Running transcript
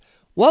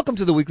Welcome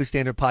to the Weekly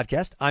Standard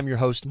Podcast. I'm your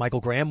host,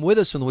 Michael Graham. With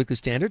us from the Weekly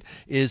Standard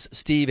is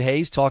Steve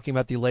Hayes talking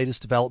about the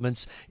latest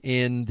developments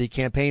in the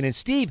campaign. And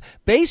Steve,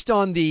 based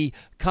on the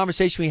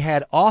conversation we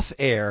had off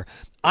air,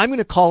 I'm going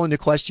to call into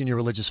question your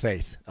religious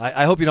faith.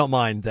 I hope you don't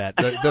mind that.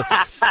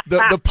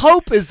 The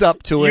Pope is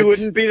up to it. You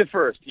wouldn't be the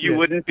first. You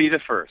wouldn't be the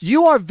first.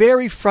 You are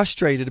very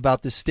frustrated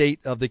about the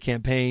state of the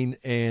campaign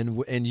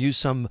and use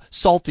some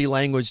salty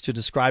language to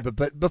describe it.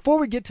 But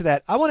before we get to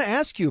that, I want to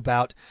ask you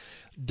about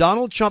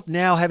Donald Trump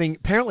now having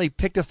apparently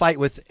picked a fight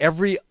with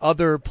every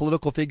other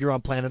political figure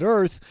on planet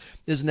Earth,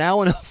 is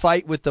now in a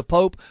fight with the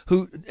Pope,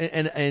 who,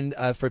 and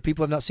for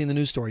people who have not seen the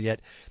news story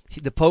yet,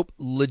 the Pope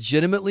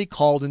legitimately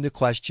called into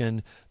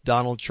question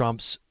Donald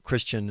Trump's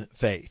Christian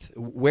faith.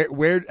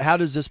 How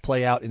does this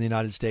play out in the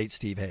United States,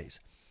 Steve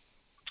Hayes?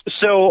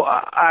 So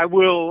I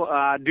will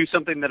do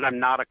something that I'm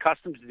not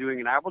accustomed to doing,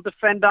 and I will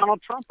defend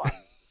Donald Trump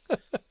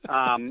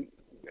on.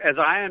 As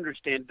I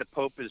understand, the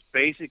Pope is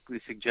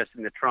basically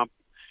suggesting that Trump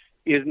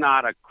is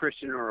not a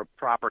Christian or a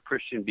proper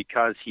Christian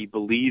because he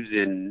believes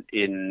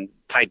in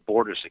tight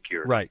border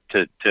security, right?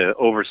 To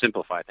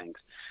oversimplify things.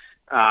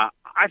 I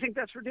think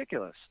that's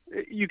ridiculous.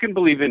 You can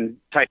believe in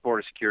tight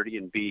border security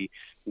and be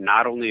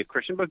not only a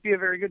Christian, but be a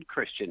very good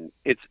Christian.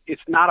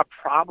 It's not a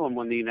problem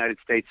when the United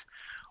States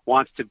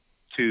wants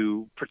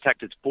to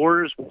protect its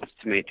borders, wants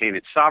to maintain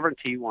its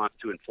sovereignty, wants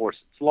to enforce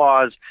its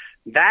laws.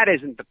 That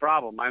isn't the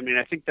problem. I mean,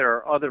 I think there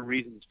are other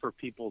reasons for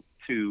people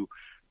to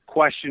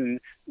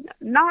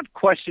not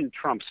question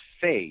Trump's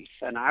faith,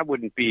 and I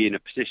wouldn't be in a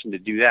position to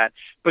do that,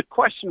 but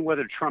question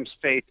whether Trump's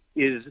faith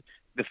is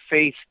the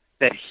faith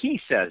that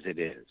he says it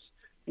is.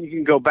 You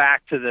can go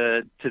back to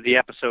the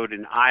episode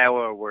in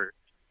Iowa where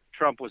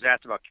Trump was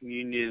asked about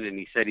communion, and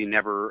he said he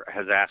never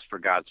has asked for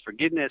God's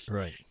forgiveness.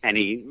 Right. And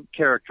he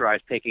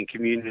characterized taking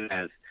communion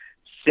as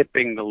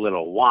sipping the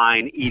little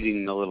wine,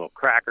 eating the little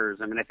crackers.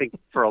 I mean, I think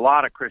for a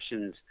lot of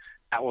Christians,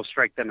 that will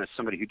strike them as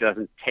somebody who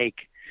doesn't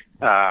take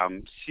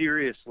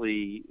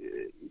seriously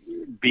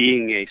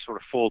being a sort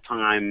of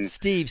full-time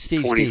Steve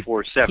 24/7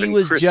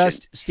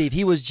 Christian.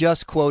 He was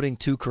just quoting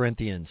 2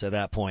 Corinthians at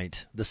that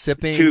point. The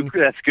sipping.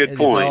 That's a good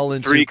point. All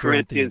in 3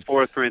 Corinthians,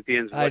 4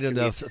 Corinthians. I don't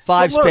know.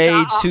 5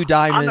 spades, 2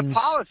 diamonds. On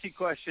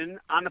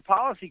the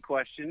policy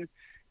question,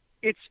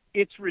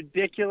 it's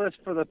ridiculous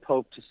for the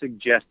Pope to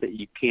suggest that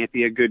you can't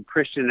be a good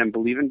Christian and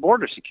believe in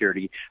border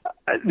security.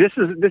 This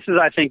is,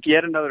 I think,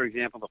 yet another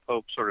example of the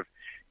Pope sort of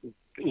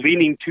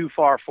leaning too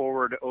far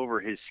forward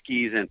over his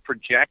skis and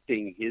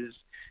projecting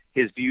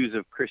his views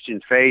of Christian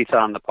faith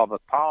on the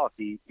public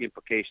policy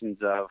implications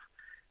of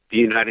the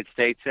United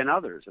States and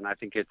others. And I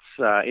think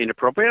it's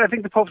inappropriate. I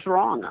think the Pope's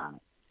wrong on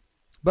it.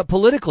 But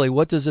politically,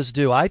 what does this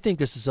do? I think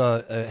this is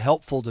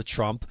helpful to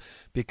Trump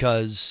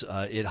because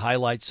it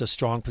highlights a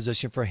strong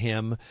position for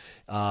him.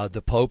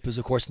 The Pope is,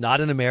 of course,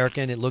 not an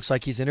American. It looks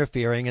like he's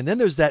interfering. And then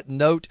there's that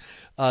note,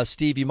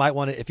 Steve, you might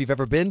want to, if you've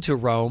ever been to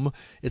Rome,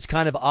 it's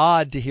kind of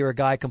odd to hear a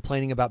guy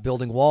complaining about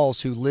building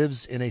walls who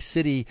lives in a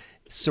city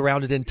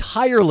surrounded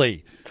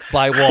entirely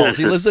by walls.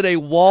 He lives in a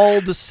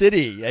walled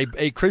city,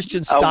 a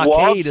Christian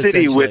stockade,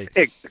 essentially.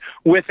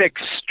 With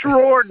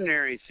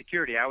extraordinary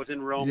security. I was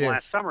in Rome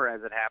last summer,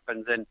 as it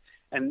happens,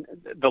 and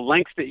the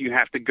lengths that you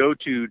have to go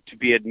to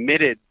be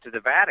admitted to the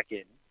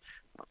Vatican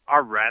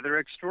are rather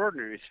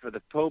extraordinary. For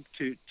the Pope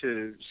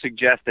to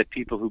suggest that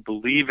people who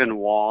believe in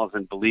walls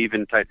and believe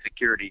in tight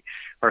security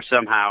are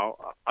somehow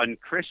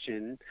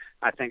unchristian,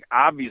 I think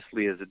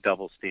obviously is a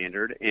double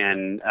standard.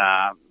 And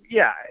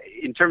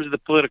in terms of the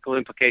political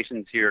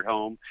implications here at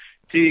home,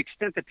 to the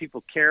extent that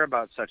people care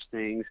about such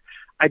things,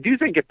 I do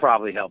think it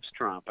probably helps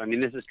Trump. I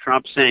mean, this is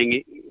Trump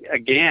saying,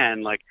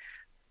 again, like,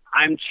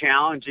 I'm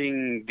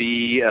challenging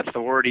the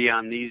authority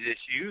on these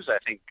issues. I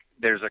think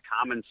there's a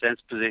common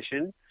sense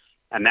position,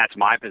 and that's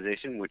my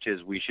position, which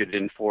is we should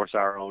enforce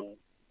our own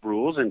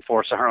rules,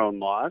 enforce our own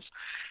laws.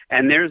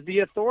 And there's the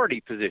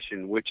authority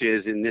position, which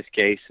is, in this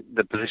case,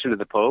 the position of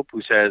the Pope,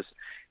 who says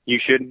you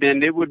shouldn't,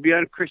 and it would be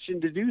unchristian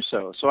to do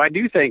so. So I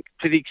do think,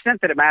 to the extent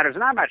that it matters,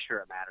 and I'm not sure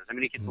it matters. I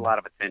mean, it gets a lot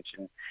of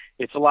attention.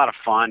 It's a lot of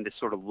fun to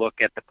sort of look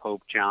at the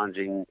Pope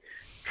challenging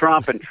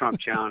Trump and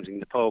Trump challenging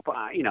the Pope.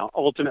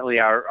 Ultimately,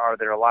 are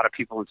there a lot of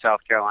people in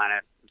South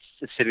Carolina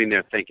sitting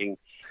there thinking,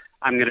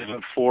 I'm going to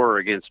vote for or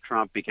against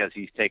Trump because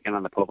he's taken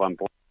on the Pope on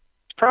board?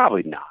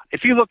 Probably not.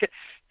 If you look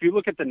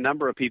at the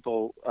number of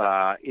people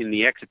in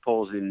the exit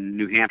polls in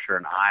New Hampshire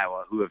and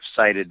Iowa who have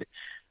cited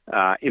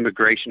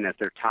immigration as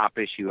their top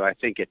issue, I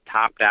think it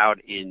topped out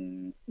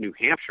in New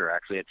Hampshire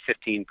actually at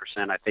 15%.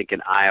 I think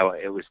in Iowa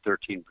it was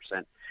 13%.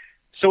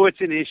 So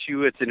it's an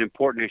issue. It's an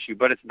important issue,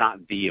 but it's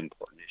not the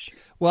important issue.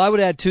 Well, I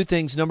would add 2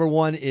 things. Number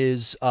one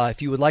is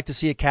if you would like to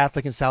see a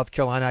Catholic in South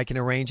Carolina, I can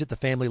arrange it. The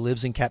family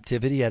lives in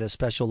captivity at a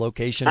special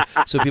location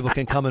so people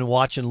can come and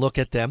watch and look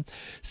at them.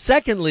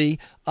 Secondly,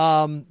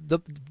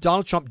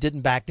 Donald Trump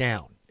didn't back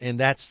down. And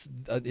that's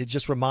it.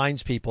 Just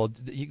reminds people.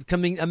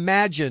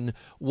 Imagine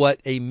what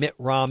a Mitt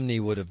Romney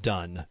would have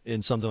done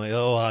in something like,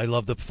 "Oh, I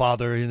love the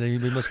father, and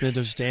we must be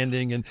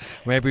understanding, and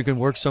maybe we can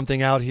work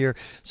something out here."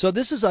 So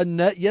this is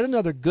yet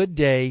another good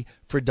day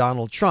for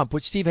Donald Trump,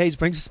 which, Steve Hayes,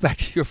 brings us back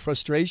to your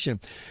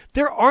frustration.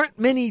 There aren't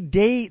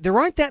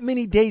that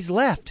many days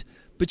left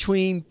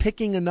between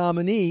picking a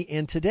nominee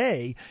and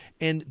today,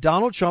 and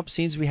Donald Trump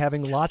seems to be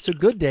having lots of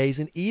good days,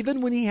 and even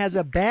when he has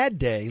a bad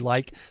day,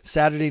 like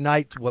Saturday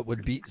night, what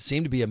would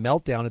seem to be a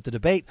meltdown at the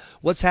debate,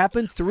 what's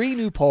happened? 3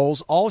 new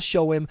polls all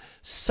show him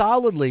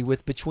solidly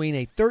with between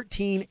a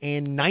 13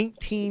 and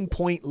 19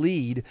 point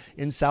lead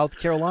in South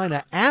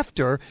Carolina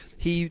after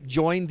he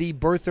joined the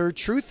birther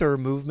truther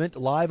movement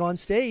live on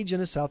stage in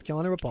a South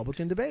Carolina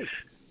Republican debate.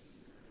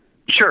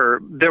 Sure.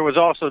 There was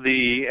also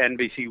the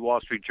NBC Wall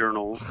Street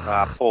Journal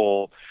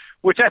poll,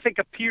 which I think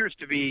appears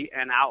to be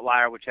an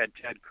outlier, which had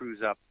Ted Cruz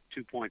up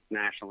 2 points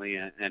nationally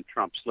and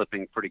Trump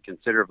slipping pretty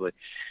considerably.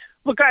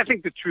 Look, I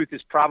think the truth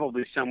is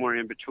probably somewhere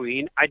in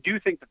between. I do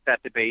think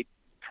that debate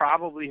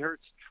probably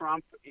hurts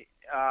Trump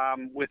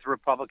with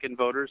Republican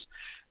voters.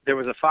 There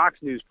was a Fox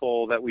News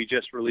poll that we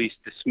just released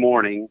this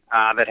morning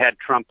that had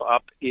Trump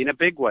up in a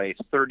big way,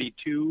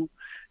 32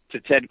 to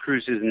Ted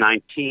Cruz's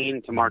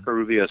 19 to Marco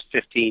Rubio's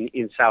 15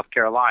 in South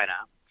Carolina.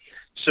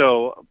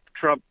 So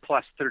Trump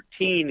plus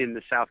 13 in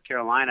the South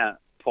Carolina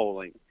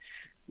polling.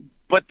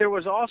 But there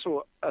was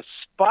also a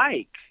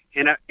spike,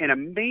 and a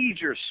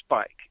major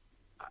spike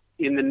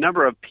in the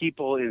number of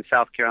people in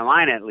South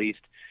Carolina, at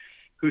least,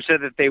 who said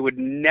that they would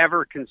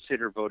never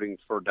consider voting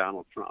for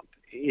Donald Trump.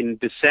 In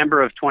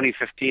December of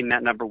 2015,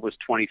 that number was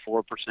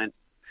 24%.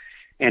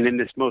 And in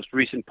this most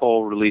recent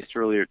poll released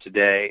earlier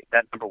today,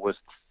 that number was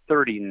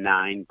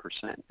 39%.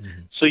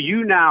 So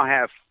you now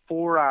have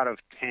 4 out of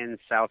 10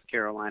 South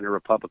Carolina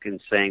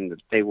Republicans saying that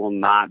they will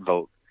not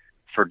vote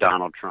for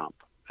Donald Trump,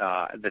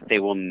 that they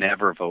will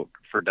never vote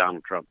for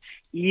Donald Trump,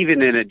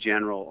 even in a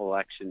general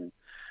election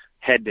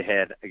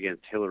head-to-head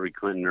against Hillary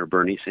Clinton or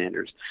Bernie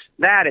Sanders.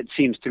 That, it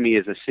seems to me,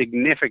 is a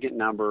significant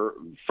number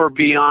for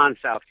beyond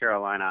South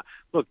Carolina.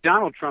 Look,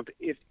 Donald Trump,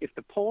 if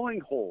the polling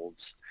holds,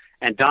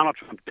 and Donald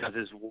Trump does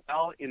as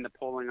well in the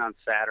polling on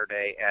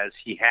Saturday as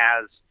he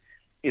has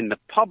in the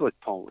public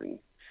polling,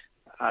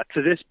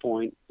 to this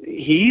point,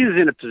 he is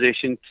in a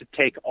position to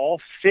take all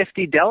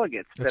 50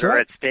 delegates that are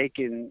at stake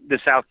in the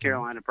South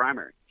Carolina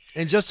primary.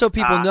 And just so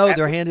people know,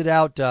 they're handed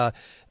out,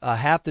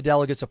 half the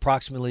delegates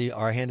approximately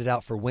are handed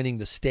out for winning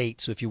the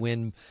state. So if you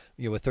win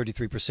with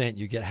 33%,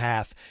 you get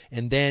half.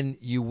 And then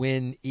you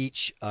win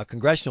each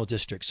congressional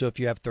district. So if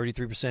you have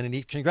 33% in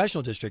each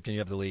congressional district and you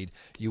have the lead,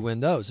 you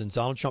win those. And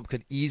Donald Trump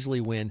could easily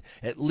win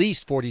at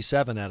least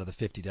 47 out of the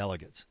 50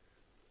 delegates.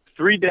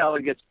 3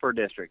 delegates per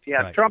district.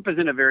 Yeah, right. Trump is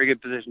in a very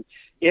good position.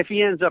 If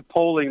he ends up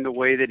polling the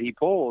way that he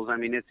polls, I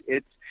mean,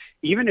 it's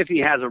even if he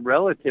has a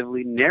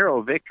relatively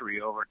narrow victory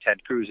over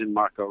Ted Cruz and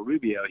Marco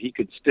Rubio, he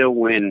could still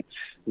win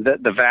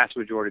the vast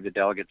majority of the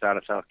delegates out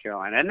of South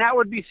Carolina. And that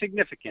would be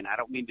significant. I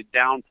don't mean to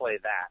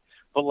downplay that.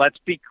 But let's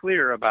be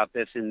clear about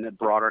this in the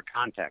broader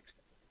context.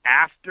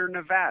 After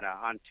Nevada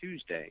on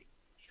Tuesday,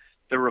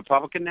 the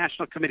Republican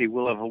National Committee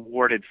will have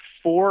awarded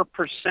 4%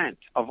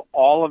 of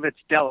all of its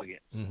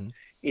delegates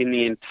in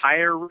the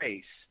entire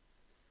race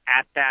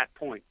at that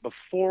point,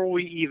 before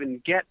we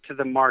even get to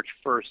the March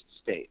 1st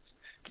states.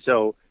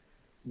 So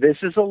this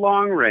is a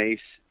long race.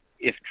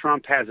 If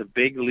Trump has a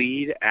big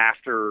lead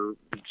after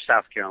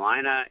South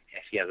Carolina,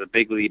 if he has a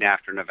big lead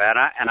after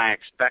Nevada, and I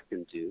expect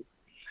him to,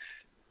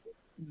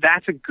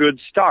 that's a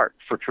good start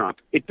for Trump.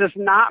 It does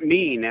not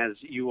mean, as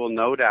you will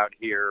no doubt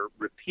hear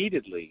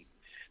repeatedly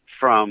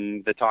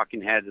from the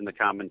talking heads and the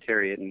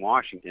commentariat in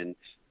Washington,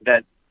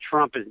 that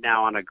Trump is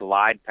now on a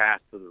glide path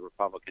to the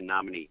Republican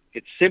nominee.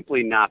 It's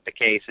simply not the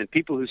case. And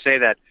people who say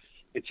that,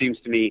 it seems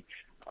to me,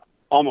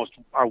 almost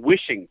are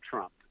wishing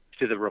Trump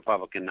to the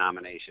Republican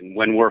nomination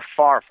when we're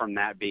far from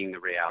that being the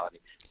reality,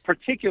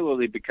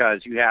 particularly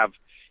because you have,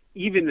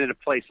 even in a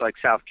place like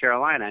South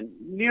Carolina,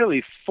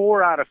 nearly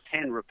 4 out of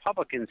 10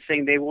 Republicans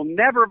saying they will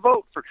never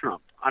vote for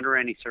Trump under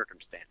any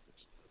circumstances.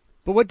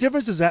 But what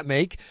difference does that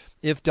make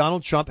if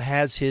Donald Trump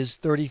has his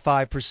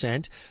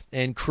 35%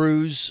 and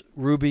Cruz,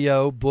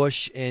 Rubio,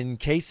 Bush, and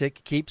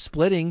Kasich keep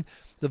splitting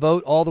the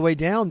vote all the way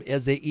down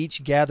as they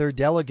each gather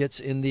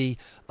delegates in the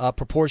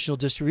proportional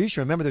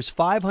distribution? Remember, there's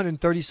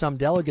 530-some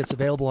delegates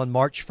available on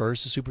March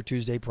 1st, the Super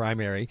Tuesday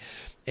primary,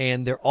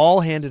 and they're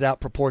all handed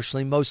out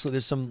proportionally. Mostly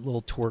there's some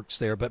little twerks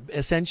there, but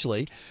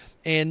essentially.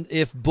 And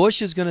if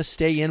Bush is going to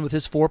stay in with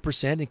his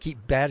 4% and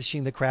keep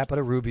bashing the crap out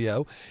of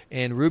Rubio,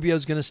 and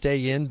Rubio's going to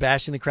stay in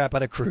bashing the crap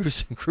out of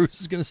Cruz, and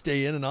Cruz is going to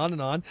stay in, and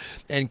on,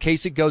 and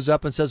Kasich goes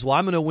up and says, well,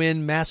 I'm going to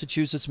win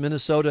Massachusetts,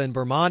 Minnesota, and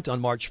Vermont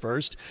on March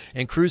 1st,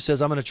 and Cruz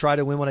says, I'm going to try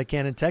to win what I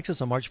can in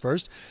Texas on March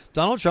 1st,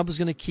 Donald Trump is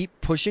going to keep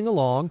pushing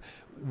along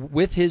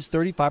with his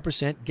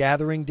 35%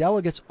 gathering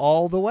delegates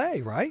all the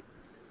way, right?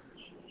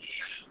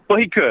 Well,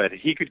 he could.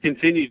 He could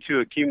continue to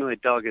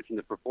accumulate delegates in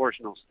the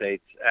proportional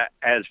states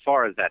as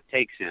far as that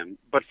takes him.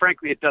 But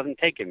frankly, it doesn't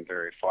take him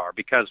very far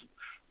because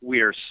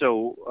we are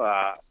so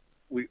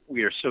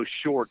we are so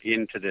short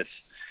into this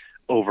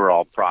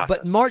overall process.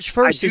 But March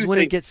 1st is when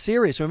it gets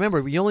serious.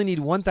 Remember, we only need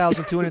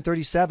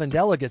 1,237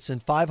 delegates,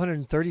 and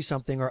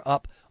 530-something are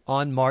up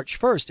on March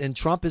 1st. And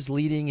Trump is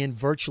leading in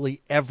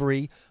virtually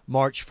every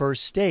March 1st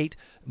state,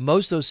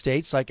 most of those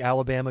states like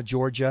Alabama,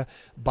 Georgia,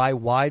 by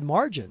wide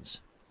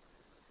margins.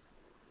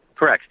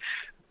 Correct.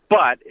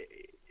 But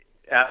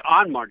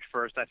on March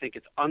 1st, I think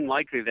it's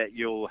unlikely that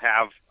you'll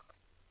have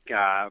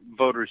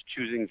voters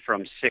choosing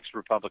from 6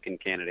 Republican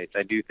candidates.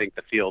 I do think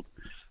the field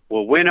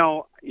will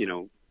winnow.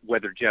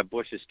 Whether Jeb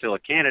Bush is still a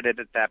candidate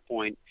at that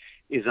point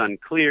is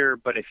unclear,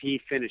 but if he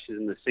finishes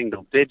in the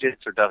single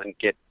digits or doesn't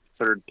get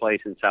third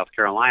place in South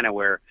Carolina,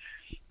 where,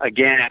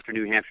 again, after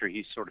New Hampshire,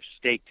 he's sort of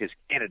staked his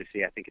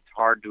candidacy, I think it's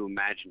hard to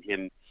imagine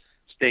him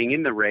staying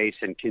in the race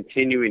and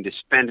continuing to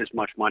spend as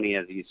much money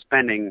as he's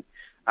spending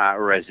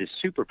or as his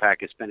super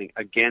PAC is spending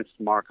against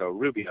Marco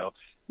Rubio.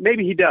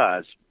 Maybe he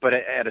does, but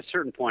at a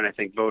certain point, I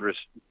think voters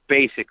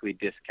basically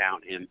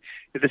discount him.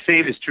 The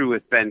same is true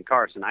with Ben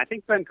Carson. I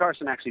think Ben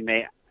Carson actually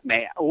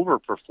may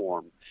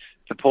overperform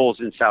the polls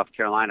in South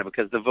Carolina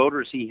because the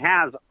voters he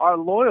has are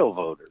loyal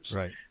voters,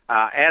 right?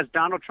 As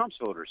Donald Trump's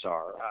voters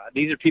are.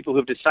 These are people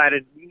who've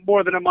decided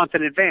more than a month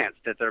in advance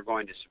that they're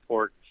going to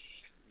support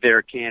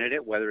their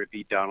candidate, whether it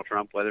be Donald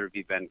Trump, whether it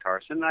be Ben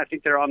Carson. And I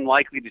think they're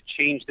unlikely to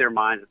change their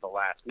minds at the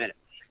last minute.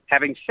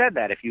 Having said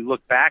that, if you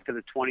look back to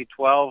the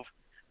 2012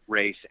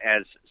 race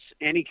as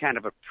any kind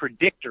of a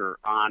predictor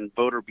on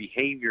voter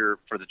behavior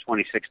for the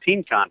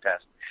 2016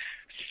 contest,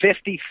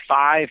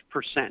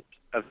 55%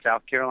 of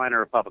South Carolina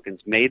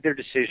Republicans made their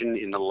decision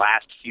in the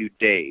last few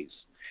days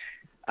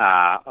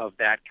of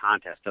that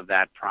contest, of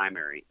that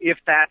primary. If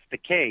that's the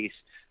case,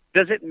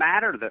 does it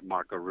matter that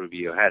Marco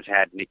Rubio has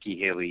had Nikki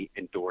Haley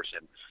endorse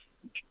him?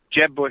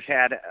 Jeb Bush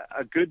had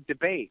a good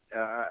debate,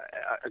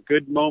 a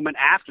good moment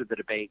after the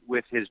debate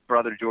with his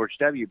brother George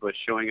W. Bush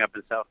showing up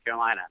in South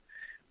Carolina.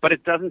 But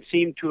it doesn't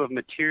seem to have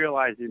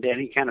materialized into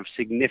any kind of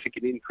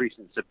significant increase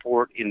in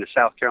support in the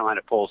South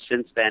Carolina polls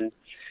since then.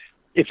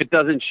 If it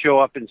doesn't show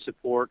up in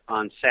support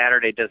on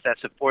Saturday, does that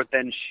support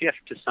then shift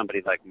to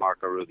somebody like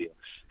Marco Rubio?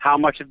 How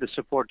much of the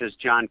support does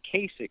John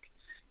Kasich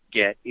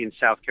get in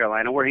South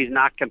Carolina, where he's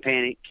not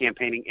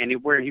campaigning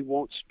anywhere he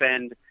won't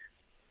spend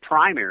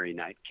primary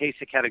night?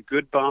 Kasich had a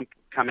good bump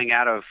coming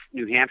out of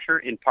New Hampshire,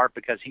 in part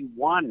because he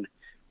won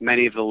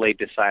many of the late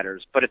deciders.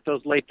 But if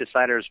those late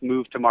deciders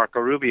move to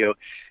Marco Rubio,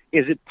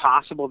 is it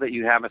possible that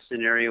you have a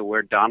scenario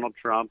where Donald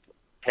Trump,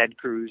 Ted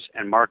Cruz,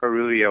 and Marco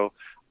Rubio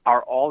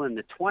are all in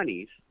the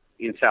 20s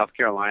in South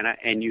Carolina,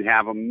 and you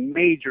have a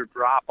major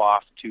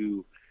drop-off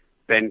to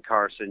Ben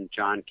Carson,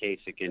 John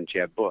Kasich, and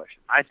Jeb Bush?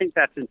 I think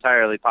that's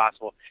entirely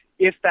possible.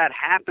 If that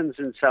happens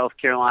in South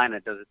Carolina,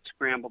 does it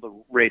scramble the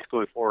race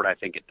going forward? I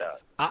think it does.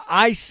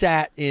 I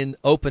sat in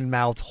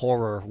open-mouthed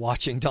horror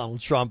watching Donald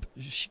Trump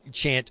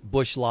chant,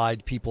 Bush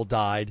lied, people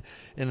died.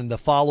 And in the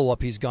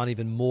follow-up, he's gone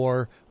even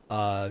more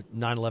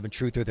 9/11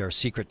 truther. There are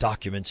secret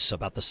documents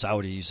about the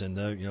Saudis and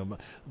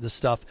the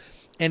stuff.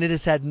 And it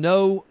has had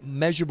no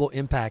measurable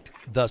impact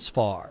thus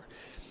far,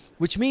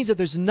 which means that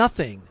there's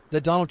nothing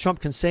that Donald Trump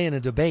can say in a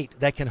debate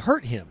that can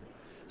hurt him.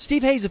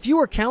 Steve Hayes, if you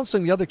were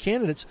counseling the other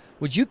candidates,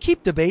 would you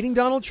keep debating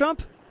Donald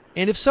Trump?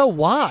 And if so,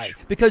 why?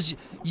 Because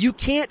you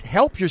can't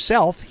help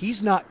yourself.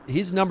 His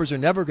numbers are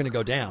never going to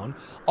go down.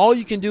 All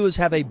you can do is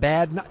have a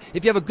bad night.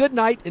 If you have a good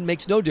night, it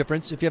makes no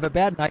difference. If you have a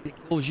bad night, it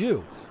kills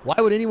you. Why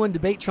would anyone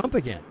debate Trump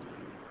again?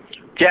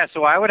 Yeah,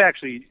 so I would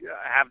actually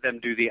have them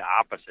do the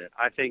opposite.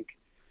 I think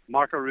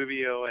Marco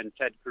Rubio and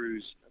Ted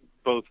Cruz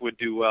both would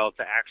do well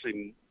to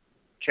actually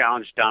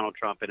challenge Donald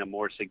Trump in a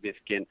more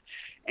significant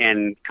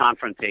and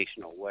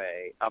confrontational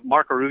way.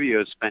 Marco Rubio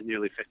has spent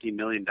nearly $50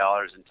 million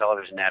in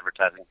television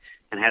advertising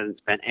and hasn't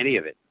spent any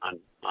of it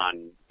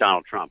on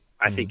Donald Trump.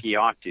 I think he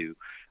ought to.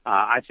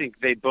 I think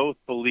they both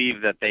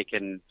believe that they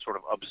can sort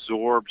of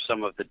absorb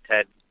some of the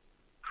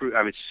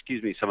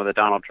some of the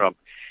Donald Trump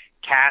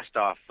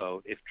cast-off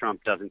vote if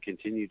Trump doesn't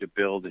continue to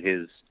build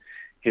his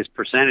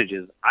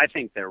percentages. I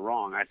think they're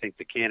wrong. I think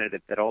the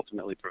candidate that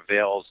ultimately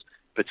prevails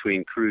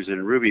between Cruz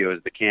and Rubio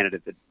is the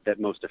candidate that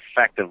most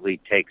effectively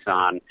takes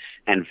on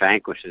and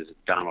vanquishes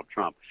Donald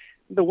Trump.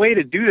 The way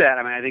to do that,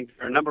 I think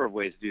there are a number of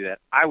ways to do that.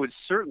 I would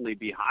certainly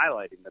be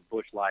highlighting the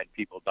Bush lied,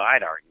 people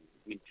died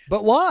argument.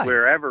 But why?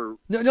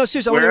 No,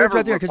 seriously, I want to interrupt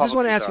right there because I just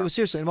want to ask you,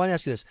 seriously, I want to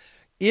ask you this.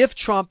 If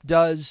Trump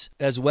does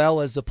as well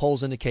as the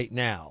polls indicate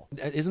now,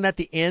 isn't that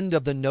the end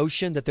of the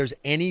notion that there's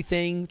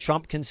anything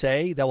Trump can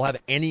say that will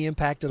have any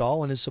impact at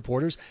all on his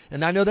supporters?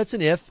 And I know that's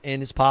an if,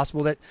 and it's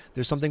possible that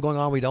there's something going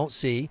on we don't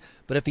see.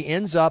 But if he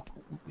ends up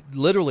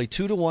literally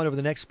 2-1 over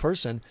the next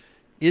person,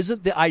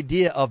 isn't the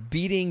idea of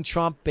beating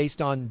Trump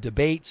based on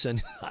debates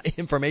and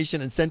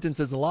information and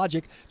sentences and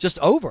logic just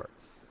over?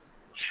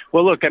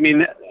 Well, look,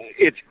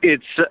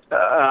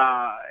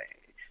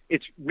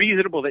 it's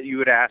reasonable that you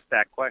would ask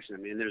that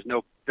question.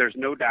 There's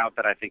no doubt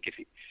that I think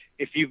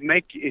if you've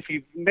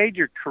made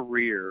your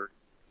career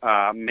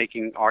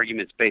making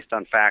arguments based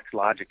on facts,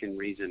 logic, and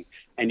reason,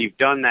 and you've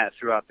done that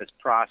throughout this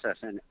process,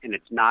 and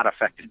it's not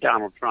affected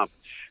Donald Trump,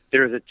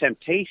 there's a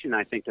temptation,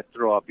 I think, to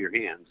throw up your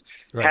hands.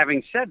 Right.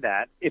 Having said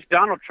that, if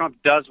Donald Trump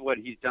does what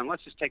he's done,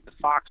 let's just take the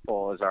Fox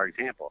poll as our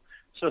example.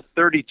 So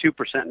 32%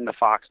 in the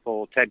Fox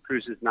poll, Ted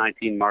Cruz is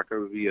 19, Marco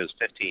Rubio is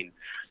 15.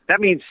 That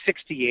means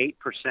 68%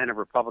 of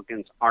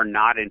Republicans are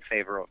not in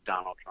favor of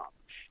Donald Trump.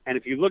 And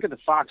if you look at the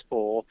Fox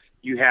poll,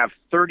 you have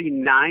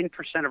 39%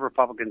 of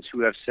Republicans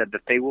who have said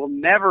that they will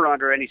never,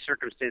 under any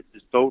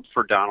circumstances, vote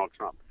for Donald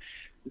Trump.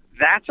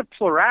 That's a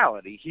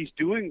plurality. He's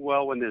doing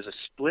well when there's a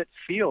split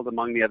field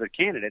among the other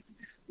candidates.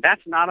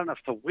 That's not enough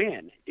to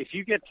win. If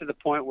you get to the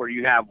point where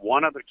you have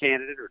one other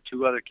candidate or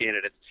two other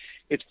candidates,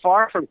 it's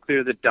far from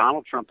clear that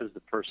Donald Trump is the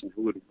person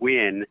who would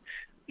win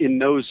in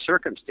those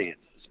circumstances.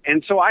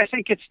 And so I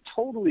think it's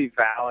totally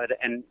valid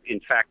and,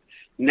 in fact,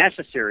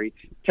 necessary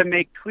to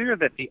make clear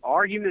that the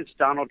arguments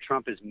Donald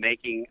Trump is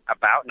making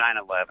about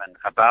 9/11,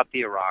 about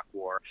the Iraq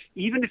War,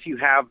 even if you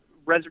have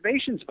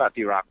reservations about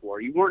the Iraq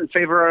War, you weren't in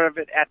favor of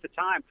it at the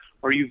time,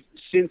 or you've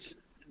since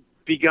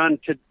begun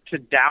to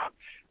doubt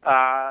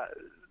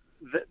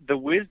the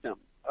wisdom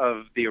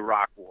of the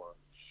Iraq War.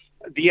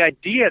 The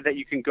idea that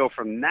you can go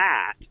from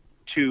that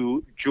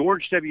to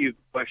George W.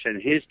 Bush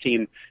and his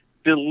team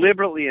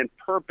deliberately and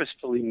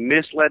purposefully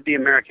misled the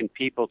American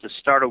people to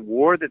start a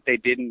war that they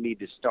didn't need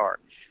to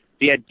start.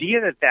 The idea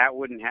that that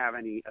wouldn't have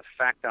any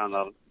effect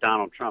on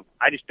Donald Trump,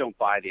 I just don't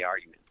buy the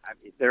argument. I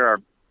mean, there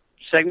are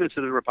segments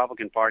of the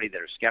Republican Party that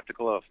are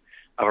skeptical of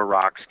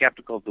Iraq,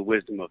 skeptical of the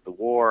wisdom of the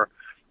war.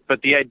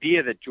 But the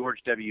idea that George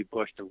W.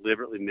 Bush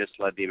deliberately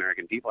misled the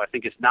American people, I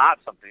think, is not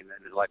something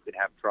that is likely to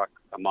have truck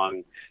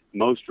among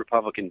most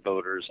Republican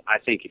voters. I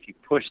think if you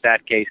push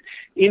that case,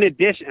 in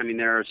addition, I mean,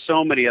 there are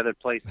so many other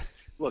places.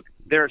 Look,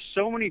 there are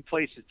so many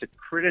places to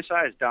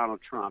criticize Donald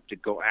Trump, to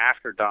go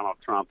after Donald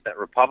Trump, that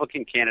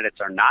Republican candidates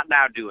are not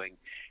now doing.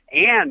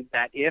 And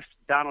that if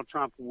Donald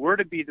Trump were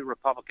to be the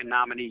Republican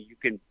nominee, you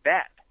can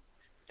bet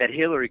that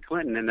Hillary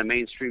Clinton and the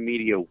mainstream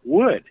media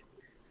would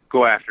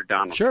go after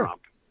Donald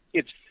Trump.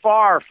 It's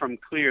far from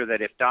clear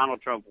that if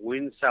Donald Trump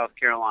wins South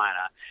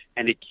Carolina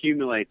and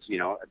accumulates,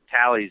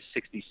 tallies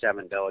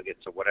 67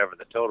 delegates or whatever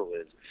the total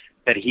is,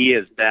 that he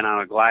is then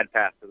on a glide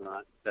path to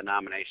the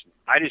nomination.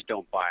 I just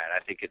don't buy it.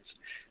 I think it's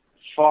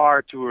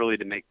far too early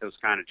to make those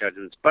kind of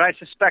judgments. But I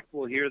suspect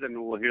we'll hear them,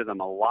 and we'll hear them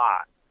a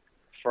lot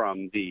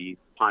from the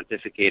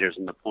pontificators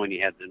and the pointy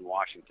heads in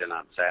Washington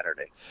on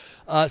Saturday.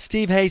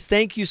 Steve Hayes,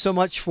 thank you so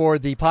much for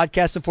the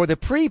podcast and for the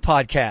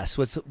pre-podcast,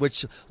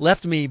 which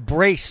left me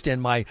braced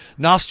and my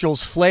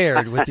nostrils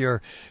flared with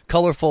your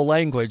colorful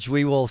language.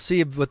 We will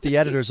see with the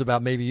editors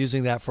about maybe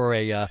using that for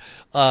a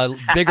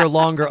bigger,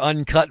 longer,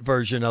 uncut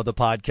version of the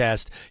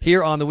podcast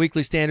here on the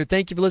Weekly Standard.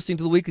 Thank you for listening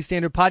to the Weekly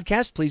Standard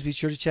podcast. Please be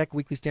sure to check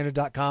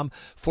weeklystandard.com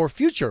for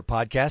future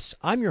podcasts.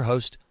 I'm your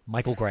host,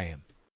 Michael Graham.